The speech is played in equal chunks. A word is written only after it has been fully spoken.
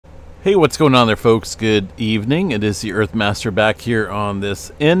Hey, what's going on there, folks? Good evening. It is the Earthmaster back here on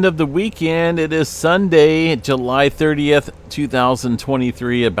this end of the weekend. It is Sunday, July 30th,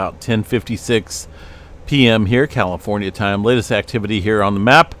 2023, about 10:56 p.m. here, California time. Latest activity here on the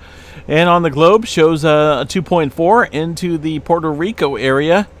map and on the globe shows a 2.4 into the Puerto Rico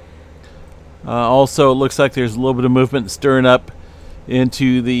area. Also, it looks like there's a little bit of movement stirring up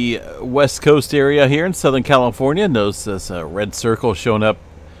into the West Coast area here in Southern California. Notice this red circle showing up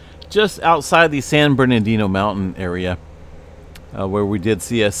just outside the San Bernardino Mountain area, where we did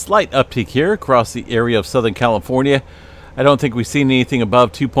see a slight uptick here across the area of Southern California. I don't think we've seen anything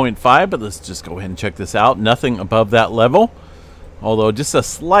above 2.5, but let's just go ahead and check this out. Nothing above that level, although just a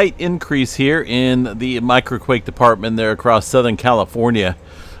slight increase here in the microquake department there across Southern California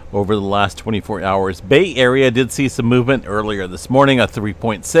over the last 24 hours. Bay Area did see some movement earlier this morning, a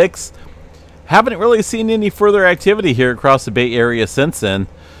 3.6. Haven't really seen any further activity here across the Bay Area since then.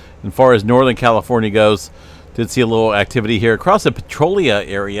 As far as Northern California goes, did see a little activity here across the Petrolia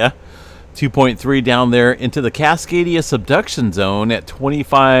area, 2.3 down there into the Cascadia subduction zone at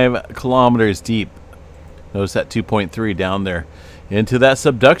 25 kilometers deep. Notice that 2.3 down there into that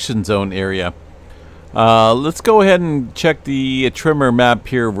subduction zone area. Let's go ahead and check the tremor map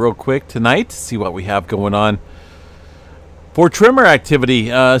here real quick tonight, see what we have going on. For tremor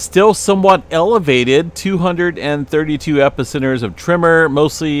activity, still somewhat elevated, 232 epicenters of tremor,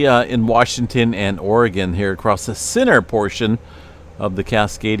 mostly in Washington and Oregon here across the center portion of the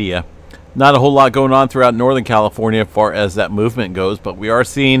Cascadia. Not a whole lot going on throughout Northern California as far as that movement goes, but we are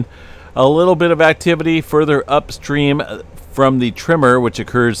seeing a little bit of activity further upstream from the tremor, which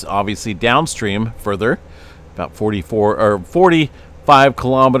occurs obviously downstream further, about 45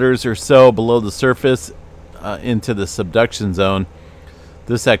 kilometers or so below the surface. Into the subduction zone.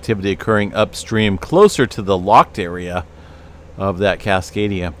 This activity occurring upstream closer to the locked area of that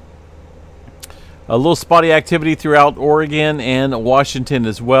Cascadia. A little spotty activity throughout Oregon and Washington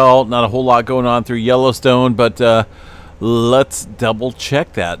as well. Not a whole lot going on through Yellowstone, but let's double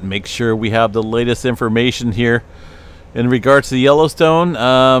check that and make sure we have the latest information here in regards to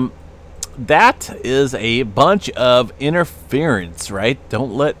Yellowstone. That is a bunch of interference, right?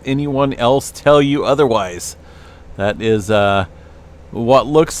 Don't let anyone else tell you otherwise. That is what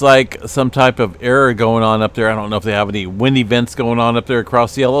looks like some type of error going on up there. I don't know if they have any wind events going on up there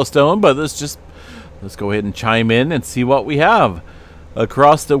across Yellowstone, but let's go ahead and chime in and see what we have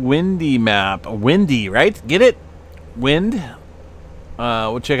across the windy map. Windy, right? Get it? Wind.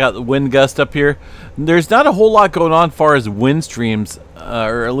 We'll check out the wind gust up here. There's not a whole lot going on as far as wind streams,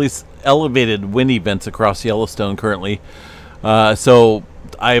 or at least elevated wind events across Yellowstone currently. So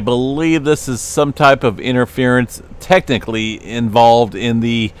I believe this is some type of interference technically involved in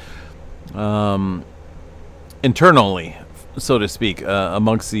the internally, so to speak,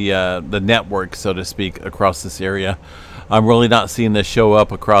 amongst the network, so to speak, across this area. I'm really not seeing this show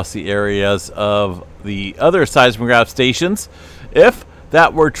up across the areas of the other seismograph stations. If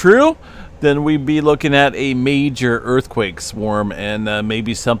that were true, then we'd be looking at a major earthquake swarm and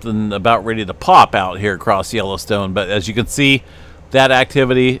maybe something about ready to pop out here across Yellowstone. But as you can see, that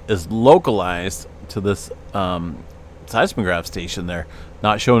activity is localized to this seismograph station there.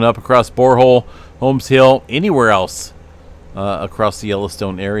 Not showing up across Borehole, Holmes Hill, anywhere else across the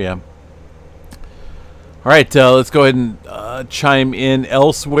Yellowstone area. All right, let's go ahead and chime in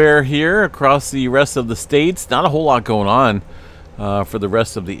elsewhere here across the rest of the states. Not a whole lot going on for the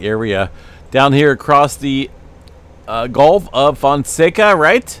rest of the area. Down here across the Gulf of Fonseca,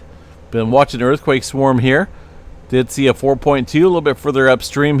 right? Been watching earthquake swarm here. Did see a 4.2 a little bit further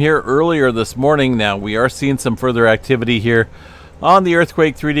upstream here earlier this morning. Now we are seeing some further activity here on the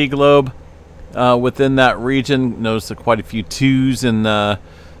earthquake 3D globe within that region. Notice quite a few 2s and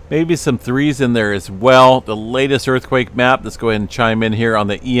maybe some 3s in there as well. The latest earthquake map. Let's go ahead and chime in here on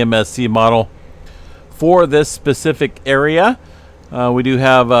the EMSC model for this specific area. We do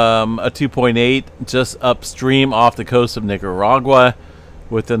have a 2.8 just upstream off the coast of Nicaragua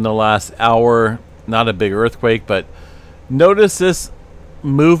within the last hour. Not a big earthquake, but notice this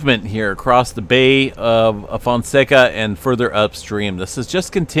movement here across the Bay of Fonseca and further upstream. This is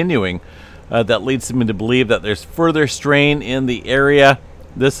just continuing. That leads me to believe that there's further strain in the area.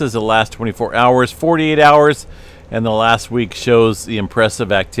 This is the last 24 hours, 48 hours, and the last week shows the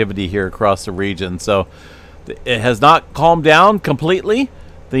impressive activity here across the region. So it has not calmed down completely.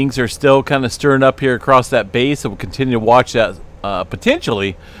 Things are still kind of stirring up here across that bay, so we'll continue to watch that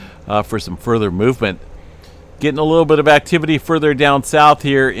potentially for some further movement. Getting a little bit of activity further down south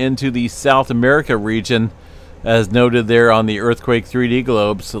here into the South America region, as noted there on the earthquake 3D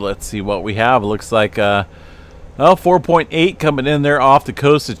globe. So let's see what we have. It looks like Well, 4.8 coming in there off the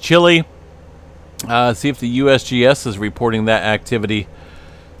coast of Chile. See if the USGS is reporting that activity.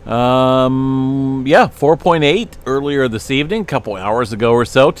 Yeah, 4.8 earlier this evening, a couple hours ago or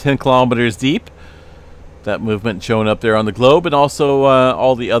so, 10 kilometers deep. That movement showing up there on the globe, and also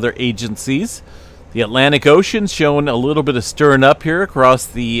all the other agencies. The Atlantic Ocean showing a little bit of stirring up here across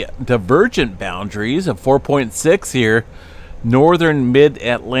the divergent boundaries of 4.6 here. Northern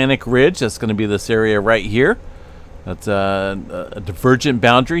mid-Atlantic ridge, that's going to be this area right here. That's a divergent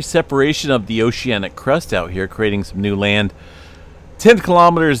boundary, separation of the oceanic crust out here, creating some new land. 10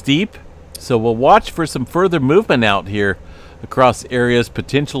 kilometers deep, so we'll watch for some further movement out here across areas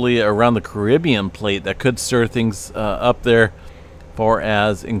potentially around the Caribbean plate that could stir things up there as far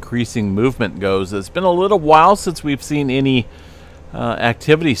as increasing movement goes. It's been a little while since we've seen any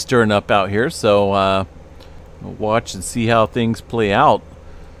activity stirring up out here, so we'll watch and see how things play out.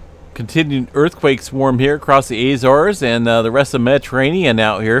 Continued earthquake swarm here across the Azores and the rest of the Mediterranean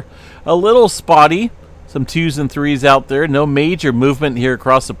out here. A little spotty. Some 2s and 3s out there. No major movement here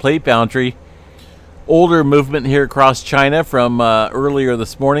across the plate boundary. Older movement here across China from earlier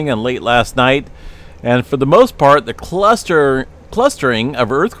this morning and late last night. And for the most part, the clustering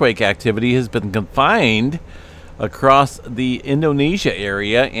of earthquake activity has been confined across the Indonesia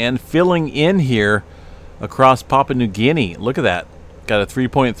area and filling in here across Papua New Guinea. Look at that. Got a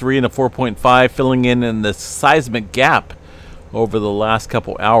 3.3 and a 4.5 filling in the seismic gap over the last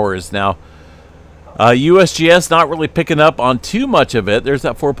couple hours. Now, USGS not really picking up on too much of it. There's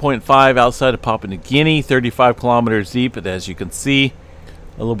that 4.5 outside of Papua New Guinea, 35 kilometers deep. But as you can see,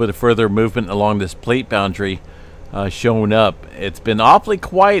 a little bit of further movement along this plate boundary showing up. It's been awfully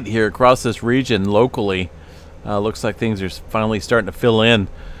quiet here across this region locally. Looks like things are finally starting to fill in.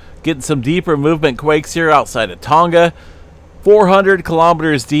 Getting some deeper movement quakes here outside of Tonga. 400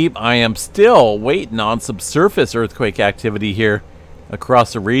 kilometers deep. I am still waiting on some surface earthquake activity here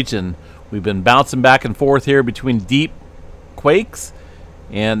across the region. We've been bouncing back and forth here between deep quakes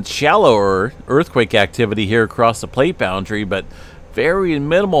and shallower earthquake activity here across the plate boundary, but very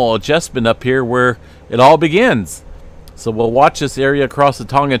minimal adjustment up here where it all begins. So we'll watch this area across the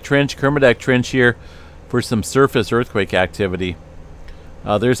Tonga Trench, Kermadec Trench here for some surface earthquake activity.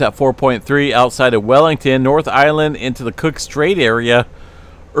 There's that 4.3 outside of Wellington, North Island into the Cook Strait area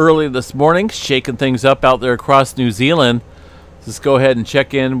early this morning, shaking things up out there across New Zealand. Let's go ahead and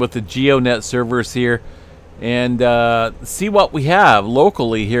check in with the GeoNet servers here and see what we have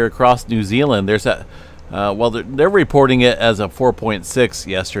locally here across New Zealand. There's that, well, they're reporting it as a 4.6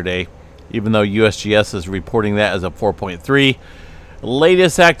 yesterday, even though USGS is reporting that as a 4.3.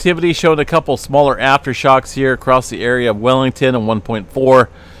 Latest activity showing a couple smaller aftershocks here across the area of Wellington and 1.4,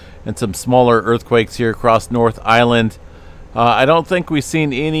 and some smaller earthquakes here across North Island. I don't think we've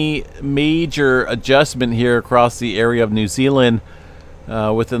seen any major adjustment here across the area of New Zealand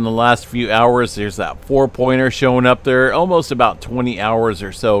within the last few hours. There's that 4-pointer showing up there almost about 20 hours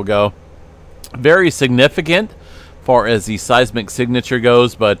or so ago. Very significant as far as the seismic signature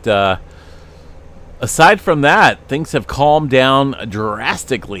goes, but aside from that, things have calmed down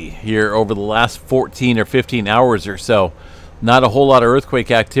drastically here over the last 14 or 15 hours or so. Not a whole lot of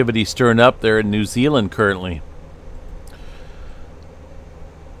earthquake activity stirring up there in New Zealand currently.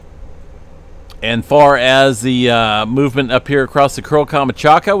 And far as the movement up here across the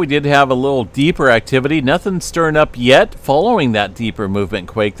Kuril-Kamchatka, we did have a little deeper activity. Nothing stirring up yet following that deeper movement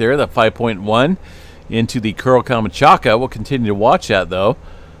quake there, that 5.1 into the Kuril-Kamchatka. We'll continue to watch that, though.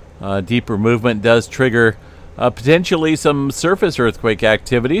 Deeper movement does trigger potentially some surface earthquake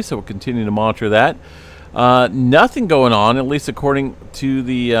activity, so we'll continue to monitor that. Nothing going on, at least according to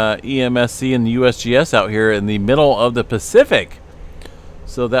the EMSC and the USGS out here in the middle of the Pacific.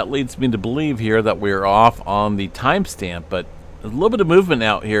 So that leads me to believe here that we're off on the timestamp, but a little bit of movement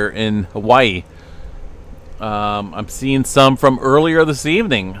out here in Hawaii. I'm seeing some from earlier this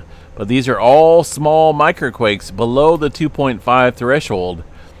evening, but these are all small microquakes below the 2.5 threshold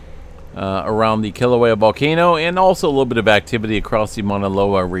around the Kilauea volcano, and also a little bit of activity across the Mauna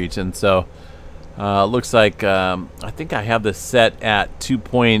Loa region. So looks like I think I have this set at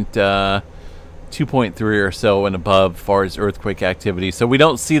 2.3 or so and above as far as earthquake activity. So we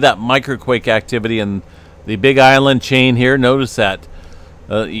don't see that microquake activity in the Big Island chain here. Notice that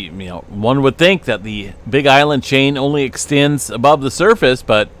you know, one would think that the Big Island chain only extends above the surface,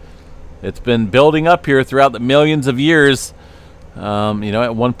 but it's been building up here throughout the millions of years. You know,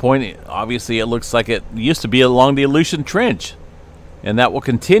 at one point, obviously, it looks like it used to be along the Aleutian Trench, and that will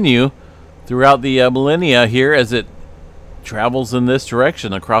continue throughout the millennia here as it travels in this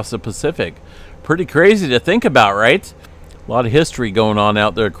direction across the Pacific. Pretty crazy to think about, right? A lot of history going on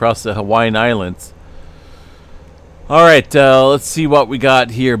out there across the Hawaiian Islands. All right, let's see what we got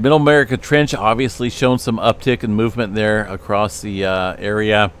here. Middle America Trench obviously showing some uptick in movement there across the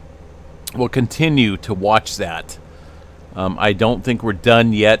area. We'll continue to watch that. I don't think we're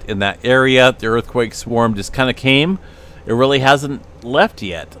done yet in that area. The earthquake swarm just kind of came. It really hasn't left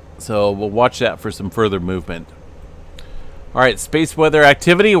yet. So we'll watch that for some further movement. All right, space weather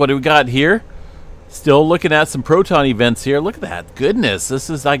activity. What do we got here? Still looking at some proton events here. Look at that. Goodness, this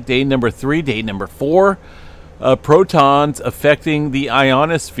is like day number 3, day number 4. Protons affecting the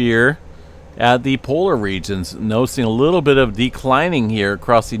ionosphere at the polar regions. Noticing a little bit of declining here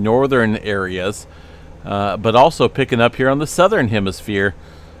across the northern areas, but also picking up here on the southern hemisphere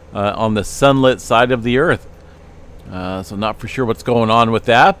on the sunlit side of the Earth. So not for sure what's going on with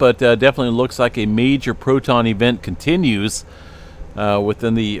that, but definitely looks like a major proton event continues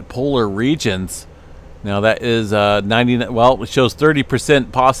within the polar regions. Now that is 99. Well, it shows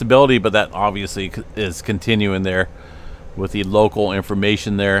 30% possibility, but that obviously is continuing there with the local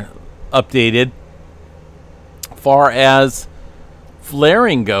information there updated. Far as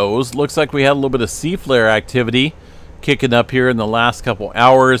flaring goes, looks like we had a little bit of C flare activity kicking up here in the last couple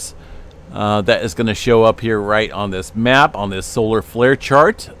hours. That is going to show up here right on this map, on this solar flare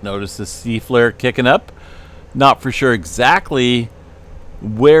chart. Notice the C flare kicking up. Not for sure exactly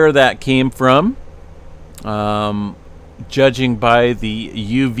where that came from. Judging by the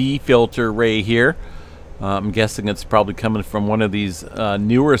UV filter ray here, I'm guessing it's probably coming from one of these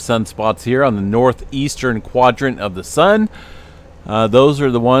newer sunspots here on the northeastern quadrant of the sun. Those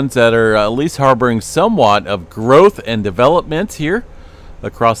are the ones that are at least harboring somewhat of growth and development here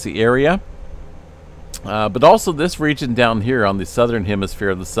across the area. But also this region down here on the southern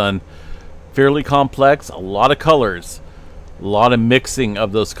hemisphere of the sun, fairly complex, a lot of colors. A lot of mixing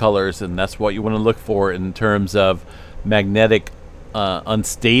of those colors, and that's what you want to look for in terms of magnetic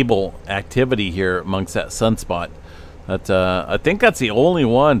unstable activity here amongst that sunspot. I think that's the only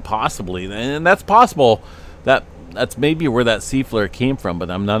one possibly, and that's possible. That's maybe where that C flare came from, but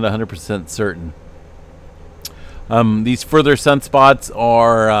I'm not 100% certain. These further sunspots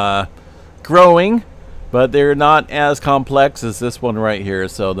are growing, but they're not as complex as this one right here.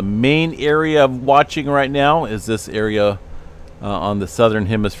 So the main area of watching right now is this area on the southern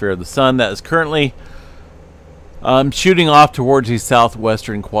hemisphere of the sun that is currently shooting off towards the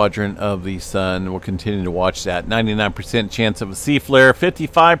southwestern quadrant of the sun. We'll continue to watch that. 99% chance of a C flare,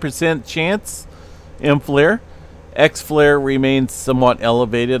 55% chance M flare. X flare remains somewhat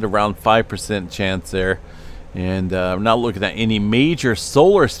elevated, around 5% chance there. And we're not looking at any major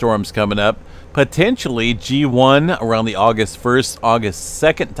solar storms coming up. Potentially G1 around the August 1st, August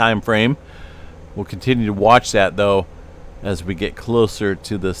 2nd time frame. We'll continue to watch that though as we get closer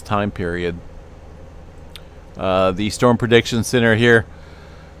to this time period. The Storm Prediction Center here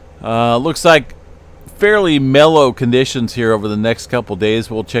looks like fairly mellow conditions here over the next couple days.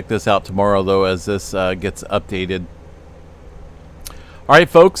 We'll check this out tomorrow though as this gets updated. All right,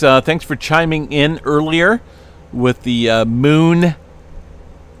 folks, thanks for chiming in earlier with the moon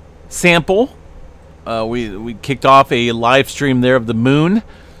sample. We kicked off a live stream there of the moon.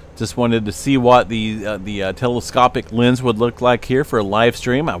 Just wanted to see what the telescopic lens would look like here for a live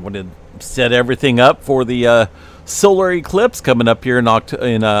stream. I wanted to set everything up for the solar eclipse coming up here in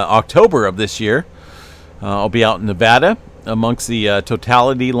October of this year. I'll be out in Nevada amongst the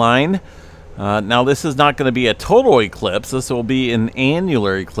totality line. Now this is not going to be a total eclipse. This will be an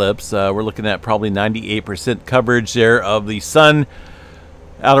annular eclipse. We're looking at probably 98% coverage there of the sun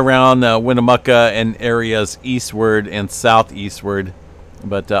out around Winnemucca and areas eastward and southeastward.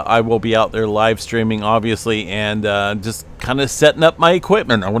 But I will be out there live streaming, obviously, and just kind of setting up my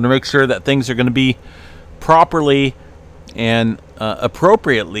equipment. I want to make sure that things are going to be properly and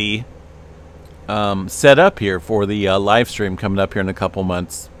appropriately set up here for the live stream coming up here in a couple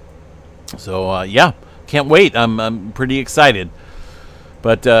months. So, yeah, can't wait. I'm pretty excited.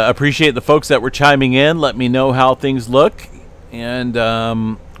 But appreciate the folks that were chiming in. Let me know how things look.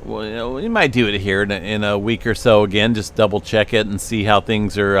 And well, you know, we might do it here in a week or so again. Just double check it and see how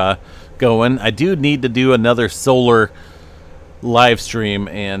things are going. I do need to do another solar live stream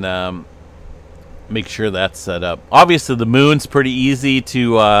and make sure that's set up. Obviously, the moon's pretty easy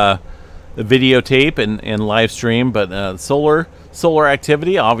to videotape and live stream, but solar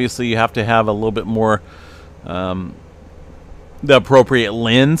activity, obviously, you have to have a little bit more the appropriate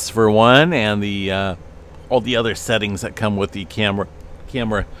lens for one, and the all the other settings that come with the camera.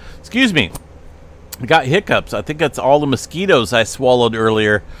 Excuse me, I got hiccups. I think that's all the mosquitoes I swallowed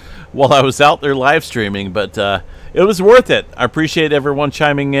earlier while I was out there live streaming, but it was worth it. I appreciate everyone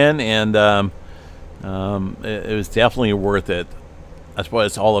chiming in, and it was definitely worth it. That's what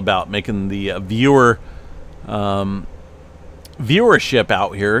it's all about, making the viewer viewership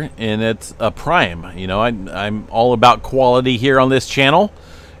out here, and it's a prime. You know, I'm all about quality here on this channel,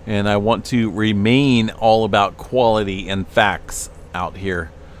 and I want to remain all about quality and facts out here.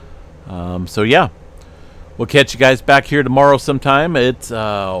 So yeah, we'll catch you guys back here tomorrow sometime. It's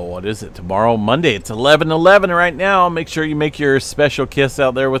what is it tomorrow? Monday. It's 11/11 right now. Make sure you make your special kiss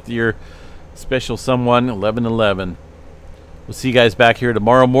out there with your special someone. 11/11. We'll see you guys back here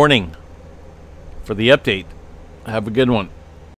tomorrow morning for the update. Have a good one.